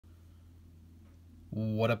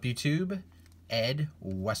What up, YouTube? Ed,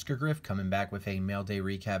 WeskerGriff, coming back with a mail day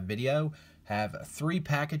recap video. Have 3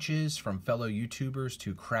 packages from fellow YouTubers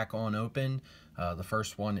to crack on open. The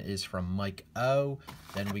first one is from MikeO.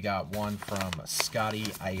 Then we got one from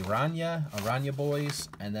Arana Boys.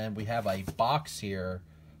 And then we have a box here,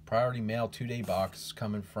 priority mail 2-day box,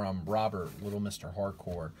 coming from Robert,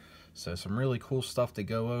 lilmrhardcore. So some really cool stuff to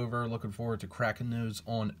go over. Looking forward to cracking those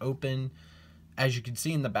on open. As you can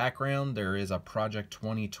see in the background, there is a Project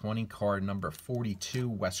 2020 card number 42,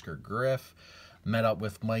 WeskerGriff. Met up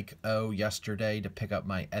with MikeO yesterday to pick up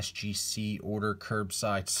my SGC order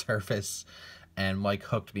curbside service, and Mike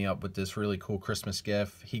hooked me up with this really cool Christmas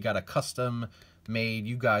gift. He got a custom made,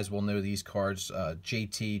 you guys will know these cards,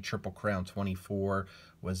 JT Triple Crown 24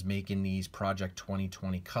 was making these Project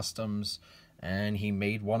 2020 customs, and he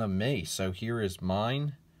made one of me. So here is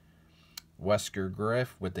mine.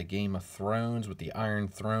 WeskerGriff with the Game of Thrones, with the Iron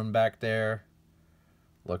Throne back there.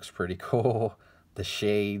 Looks pretty cool. The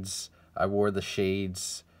shades. I wore the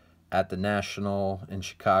shades at the National in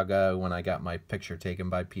Chicago when I got my picture taken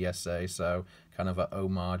by PSA, so kind of a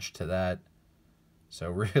homage to that. So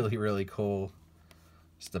really, really cool.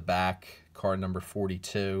 It's the back, card number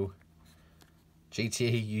 42.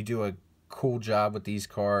 JT, you do a cool job with these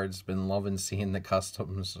cards. Been loving seeing the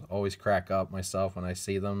customs. Always crack up myself when I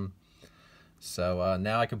see them. So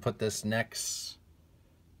now I can put this next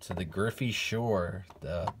to the Griffy Shore,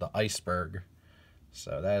 the iceberg.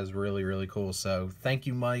 So that is really, really cool. So thank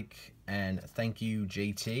you, Mike, and thank you,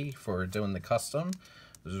 JT, for doing the custom.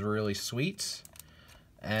 This is really sweet.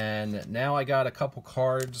 And now I got a couple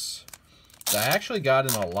cards that I actually got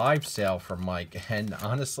in a live sale from Mike. And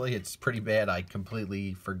honestly, it's pretty bad. I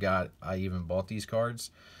completely forgot I even bought these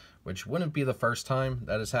cards, which wouldn't be the first time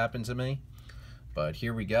that has happened to me. But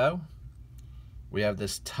here we go. We have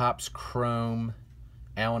this Topps Chrome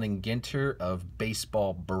Allen and Ginter of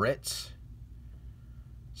Baseball Brit.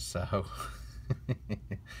 So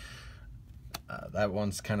that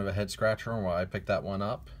one's kind of a head scratcher on why I picked that one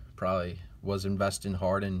up. Probably was investing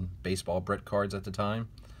hard in Baseball Brit cards at the time.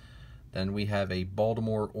 Then we have a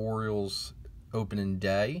Baltimore Orioles opening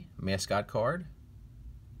day mascot card.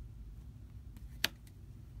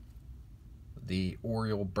 The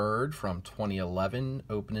Oriole Bird from 2011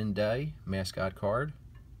 opening day mascot card.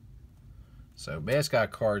 So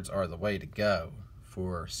mascot cards are the way to go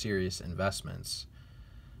for serious investments.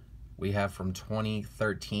 We have from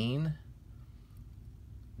 2013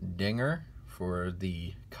 Dinger for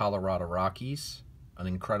the Colorado Rockies, an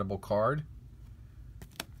incredible card.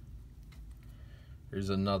 Here's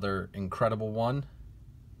another incredible one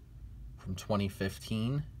from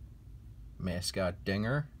 2015 mascot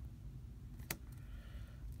Dinger.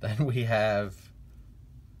 Then we have,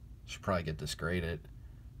 should probably get this graded,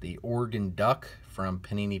 the Oregon Duck from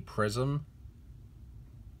Panini Prism.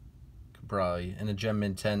 Could probably, in a Gem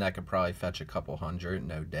Mint 10, that could probably fetch a couple hundred,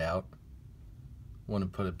 no doubt.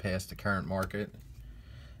 Wouldn't put it past the current market.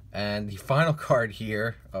 And the final card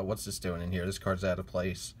here, what's this doing in here? This card's out of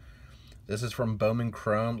place. This is from Bowman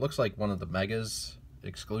Chrome. Looks like one of the Megas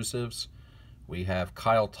exclusives. We have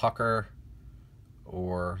Kyle Tucker,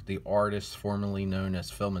 or the artist formerly known as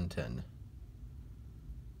Filmington.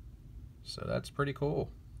 So that's pretty cool.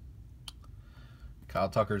 Kyle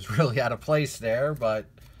Tucker's really out of place there, but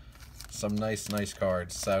some nice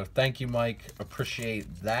cards. So thank you, Mike. Appreciate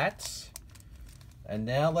that. And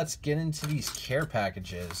now let's get into these care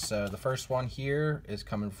packages. So the first one here is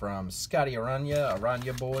coming from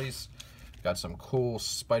Arana Boys. Got some cool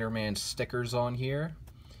Spider-Man stickers on here.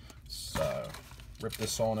 So rip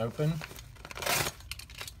this on open.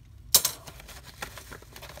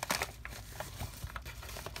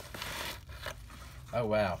 Oh,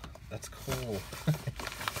 wow. That's cool.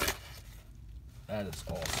 That is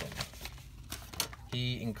awesome.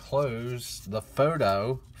 He enclosed the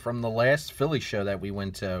photo from the last Philly show that we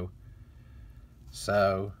went to.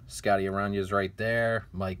 So, Scotty Arana's right there.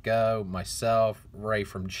 MikeO, myself, Ray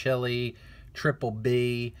from Chile, Triple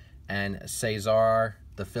B, and Cesar,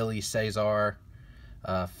 the Philly Cesar,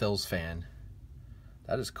 Phil's fan.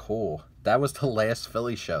 That is cool. That was the last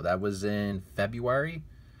Philly show. That was in February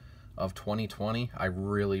of 2020. I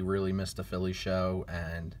really missed the Philly show,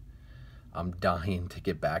 and I'm dying to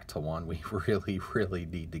get back to one. We really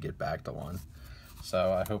need to get back to one.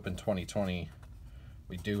 So I hope in 2020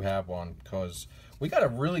 we do have one, because we got a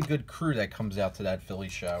really good crew that comes out to that Philly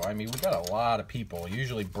show. I mean, we got a lot of people.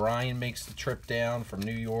 Usually Brian makes the trip down from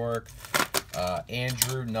New York.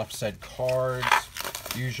 Andrew, Nuff Said Cards,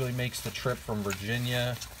 usually makes the trip from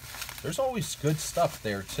Virginia. There's always good stuff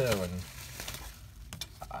there too, and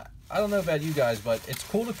I don't know about you guys, but it's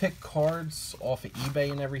cool to pick cards off of eBay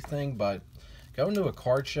and everything, but Going to a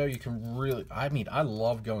card show, you can really, I mean, I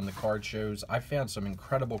love going to card shows. I found some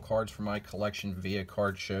incredible cards for my collection via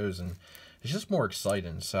card shows, and it's just more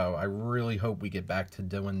exciting. So I really hope we get back to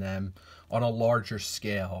doing them on a larger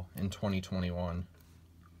scale in 2021.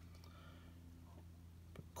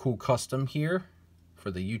 Cool custom here for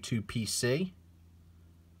the YouTube PC.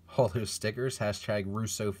 All those stickers, hashtag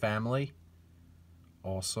Russo family.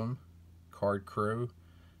 Awesome. Card crew,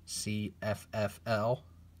 CFFL.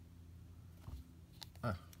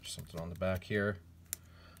 Something on the back here.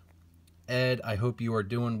 Ed, I hope you are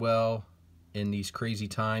doing well in these crazy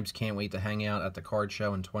times. Can't wait to hang out at the card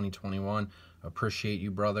show in 2021. Appreciate you,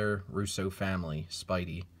 brother. Russo family.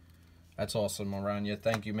 Spidey. That's awesome, Arana.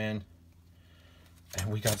 Thank you, man.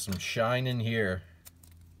 And we got some shine in here.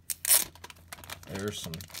 There's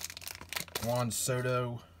some Juan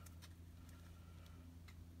Soto.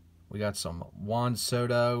 We got some Juan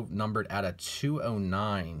Soto, numbered out of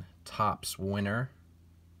 209. Topps winner.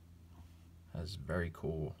 That's very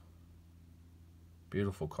cool.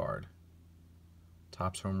 Beautiful card.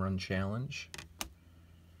 Topps Home Run Challenge.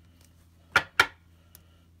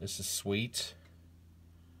 This is sweet.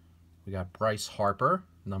 We got Bryce Harper,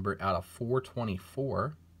 numbered out of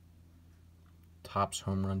 424. Topps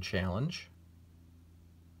Home Run Challenge.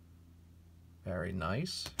 Very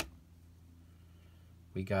nice.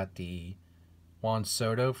 We got the Juan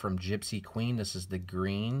Soto from Gypsy Queen. This is the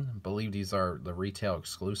green. I believe these are the retail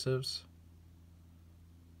exclusives.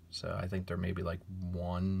 So I think they're maybe like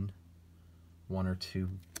one or two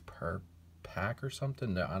per pack or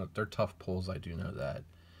something. No, they're tough pulls, I do know that.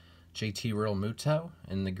 JT Real Muto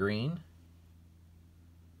in the green.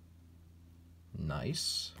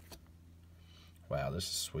 Nice. Wow, this is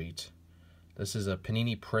sweet. This is a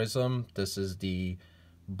Panini Prism. This is the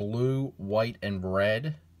blue, white, and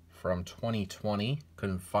red from 2020.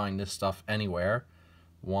 Couldn't find this stuff anywhere.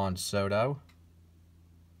 Juan Soto.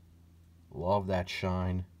 Love that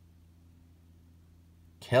shine.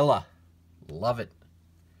 Killer. Love it.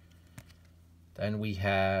 Then we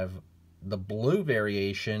have the blue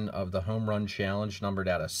variation of the Home Run Challenge, numbered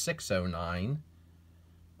out of 609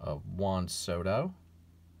 of Juan Soto.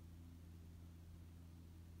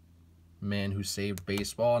 Man who saved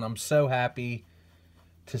baseball. And I'm so happy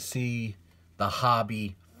to see the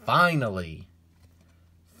hobby finally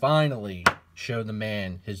show the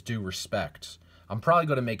man his due respect. I'm probably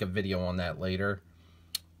going to make a video on that later.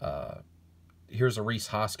 Here's a Rhys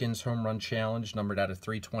Hoskins Home Run Challenge, numbered out of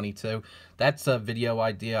 322. That's a video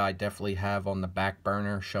idea I definitely have on the back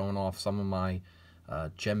burner, showing off some of my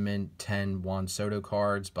Gem Mint 10 Juan Soto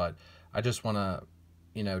cards. But I just want to,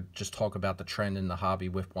 you know, just talk about the trend in the hobby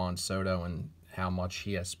with Juan Soto and how much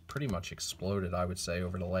he has pretty much exploded, I would say,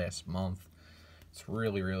 over the last month. It's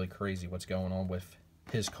really, really crazy what's going on with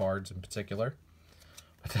his cards in particular.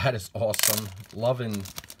 But that is awesome. Loving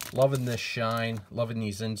this shine. Loving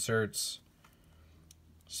these inserts.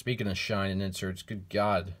 Speaking of shine and inserts, good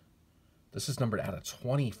God. This is numbered out of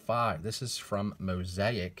 25. This is from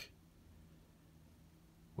Mosaic.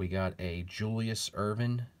 We got a Julius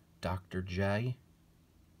Ervin, Dr. J.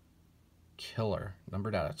 Killer,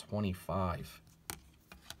 numbered out of 25.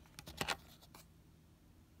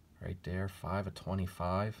 Right there, 5 of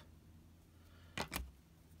 25.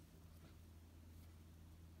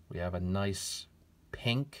 We have a nice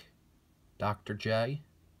pink Dr. J,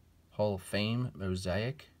 Hall of Fame,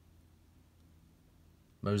 Mosaic.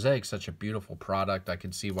 Mosaic's such a beautiful product. I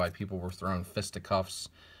can see why people were throwing fisticuffs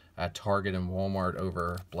at Target and Walmart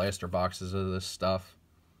over blaster boxes of this stuff.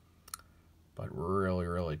 But really,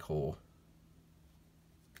 really cool.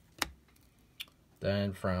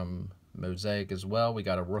 Then from Mosaic as well, we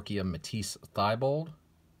got a rookie of Matisse Thybold,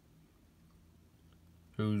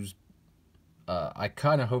 who's I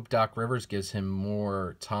kind of hope Doc Rivers gives him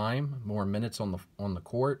more time, more minutes on the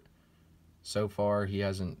court. So far, he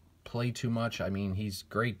hasn't played too much. I mean, he's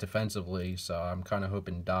great defensively, so I'm kind of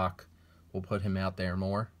hoping Doc will put him out there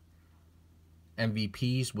more.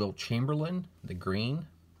 MVPs, Wilt Chamberlain, the green.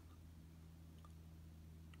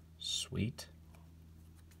 Sweet.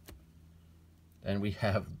 Then we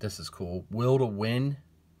have, this is cool, Will to Win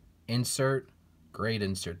insert. Great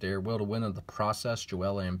insert there. Will to Win of the Process,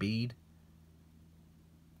 Joel Embiid.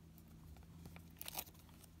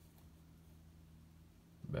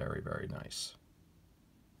 Very, very nice.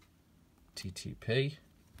 TTP.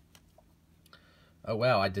 Oh,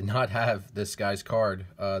 wow. I did not have this guy's card.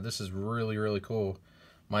 This is really, really cool.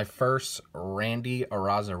 My first Randy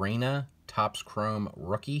Arozarena Topps Chrome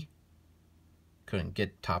rookie. Couldn't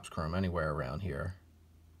get Topps Chrome anywhere around here.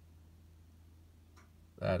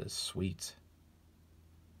 That is sweet.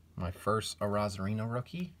 My first Arozarena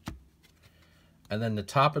rookie. And then to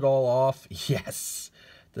top it all off, yes,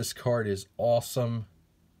 this card is awesome.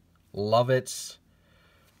 Love it.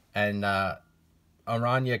 And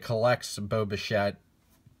Arana collects Bo Bichette,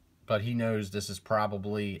 but he knows this is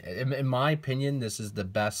probably, in my opinion, this is the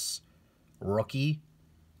best rookie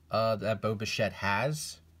that Bo Bichette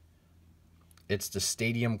has. It's the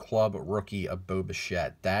Stadium Club rookie of Bo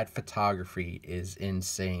Bichette. That photography is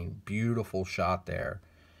insane. Beautiful shot there.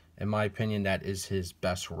 In my opinion, that is his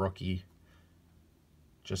best rookie.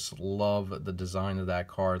 Just love the design of that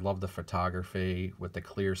card. Love the photography with the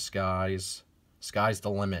clear skies. Sky's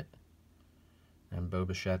the limit. And Bo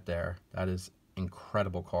Bichette there. That is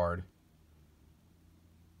incredible card.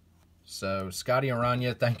 So, Scotty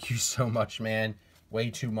Arana, thank you so much, man.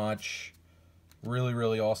 Way too much. Really,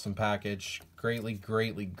 really awesome package. Greatly,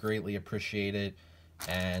 greatly, greatly appreciate it.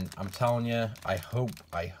 And I'm telling you,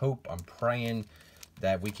 I'm praying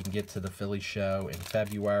that we can get to the Philly show in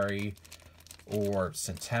February or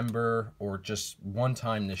September, or just one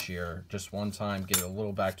time this year. Just one time, get a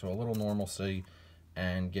little back to a little normalcy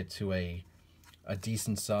and get to a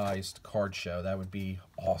decent sized card show. That would be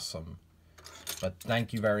awesome. But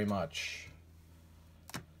thank you very much.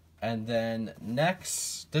 And then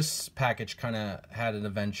next, this package kind of had an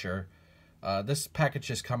adventure. This package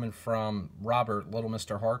is coming from Robert, Little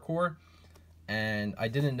Mr. Hardcore. And I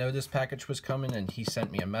didn't know this package was coming, and he sent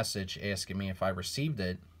me a message asking me if I received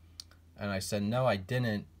it. And I said, no, I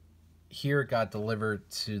didn't. Here it got delivered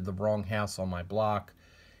to the wrong house on my block.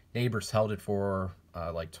 Neighbors held it for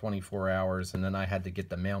like 24 hours, and then I had to get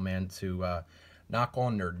the mailman to knock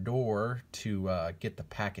on their door to get the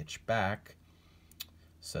package back.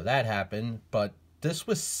 So that happened, but this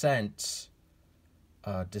was sent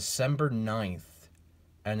December 9th,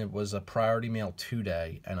 and it was a priority mail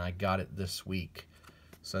 2-day, and I got it this week.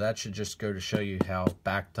 So that should just go to show you how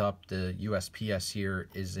backed up the USPS here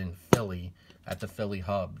is in Philly, at the Philly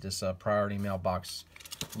hub. This priority mailbox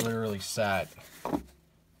literally sat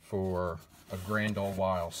for a grand old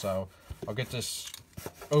while. So I'll get this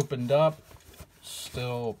opened up.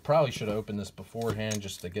 Still, probably should have opened this beforehand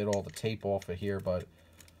just to get all the tape off of here, but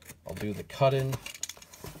I'll do the cutting.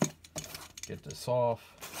 Get this off.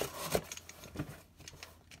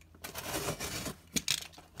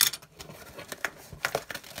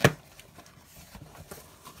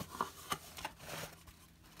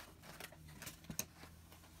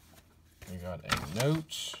 We got a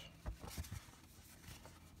note.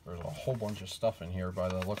 There's a whole bunch of stuff in here by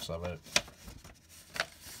the looks of it.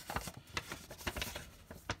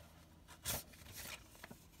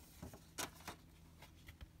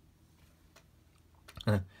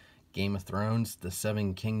 Game of Thrones, the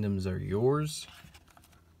 7 kingdoms are yours.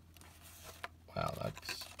 Wow,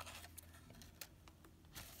 that's...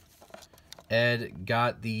 Ed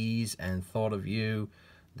got these and thought of you.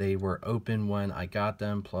 They were open when I got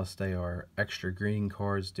them, plus they are extra greeting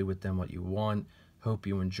cards. Do with them what you want. Hope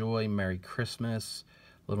you enjoy. Merry Christmas.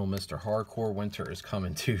 Little Mr. Hardcore, winter is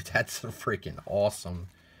coming too. That's freaking awesome.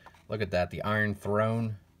 Look at that, the Iron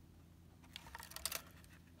Throne.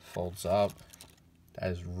 Folds up.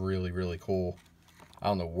 That is really, really cool. I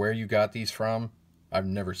don't know where you got these from. I've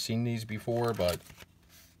never seen these before, but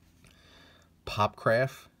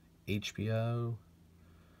Popcraft, HBO.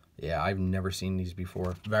 Yeah, I've never seen these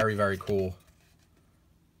before. Very, very cool.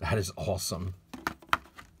 That is awesome.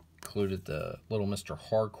 Included the Little Mr.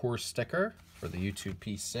 Hardcore sticker for the YouTube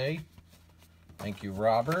PC. Thank you,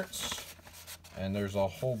 Robert. And there's a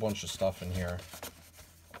whole bunch of stuff in here.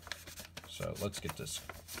 So let's get this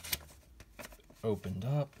opened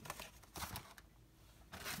up.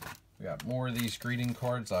 We got more of these greeting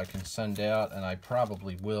cards I can send out, and I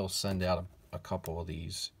probably will send out a couple of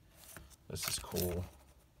these. This is cool.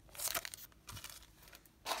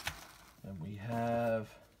 And we have,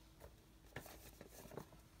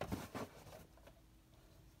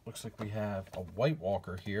 looks like we have a White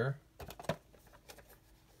Walker here.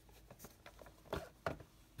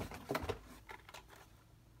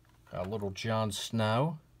 Got a little Jon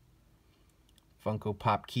Snow. Funko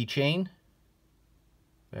Pop keychain.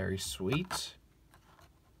 Very sweet.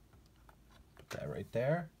 Put that right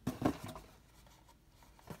there.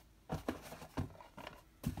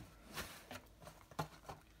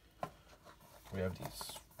 We have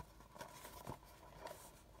these.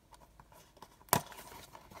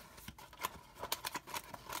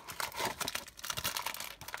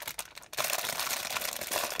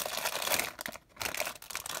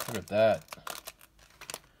 Look at that.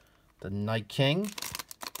 The Night King.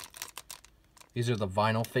 These are the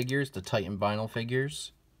vinyl figures, the Titan vinyl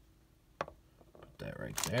figures. Put that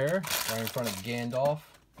right there, right in front of Gandalf.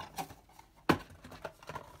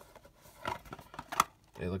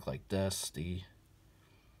 They look like this. The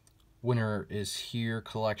Winter is Here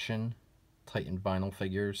collection, Titan vinyl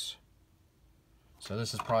figures. So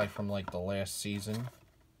this is probably from like the last season.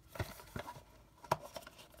 I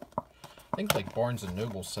think like Barnes &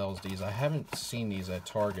 Noble sells these. I haven't seen these at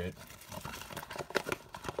Target.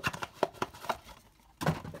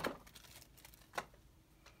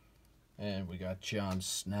 And we got Jon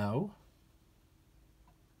Snow.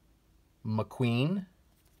 McQueen.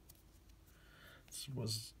 This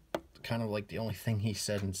was kind of like the only thing he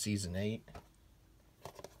said in Season 8.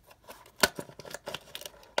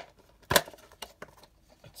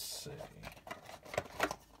 Let's see.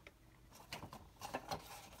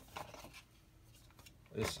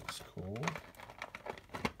 This is cool.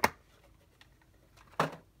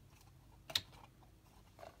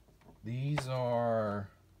 These are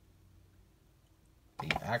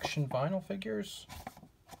the action vinyl figures.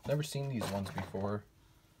 Never seen these ones before.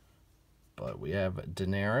 But we have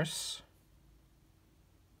Daenerys.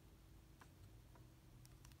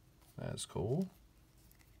 That's cool.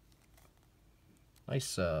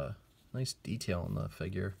 Nice detail on the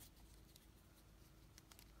figure.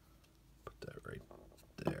 Put that right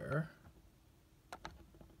there.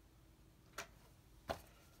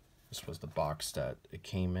 This was the box that it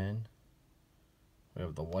came in. We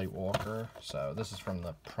have the White Walker. So this is from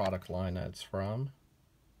the product line that it's from.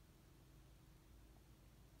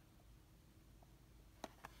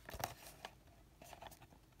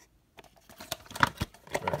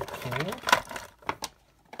 Very cool.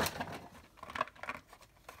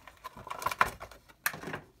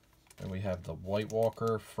 And we have the White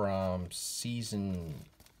Walker from season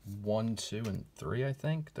 1, 2, and 3, I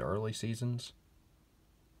think. The early seasons.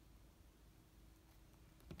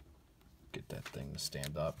 Get that thing to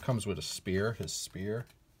stand up. Comes with a spear, his spear.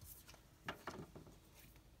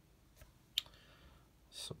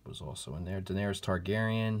 So it was also in there. Daenerys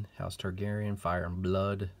Targaryen, House Targaryen, Fire and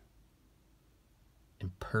Blood.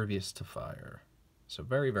 Impervious to fire. So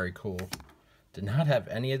very, very cool. Did not have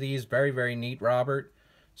any of these. Very, very neat, Robert.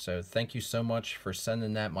 So thank you so much for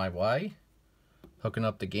sending that my way. Hooking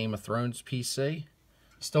up the Game of Thrones PC.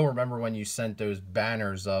 Still remember when you sent those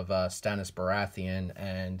banners of Stannis Baratheon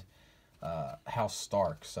and House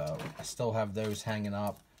Stark. So I still have those hanging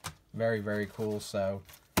up. Very, very cool. So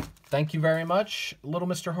thank you very much, Little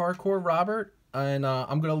Mr. Hardcore, Robert. And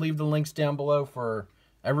I'm going to leave the links down below for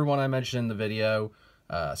everyone I mentioned in the video.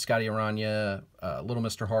 Scotty Arana, Little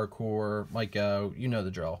Mr. Hardcore, MikeO, you know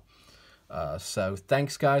the drill. So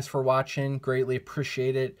thanks guys for watching. Greatly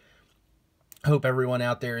appreciate it. Hope everyone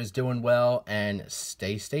out there is doing well and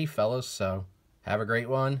stay fellas. So have a great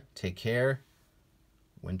one. Take care.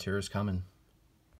 Winter is coming.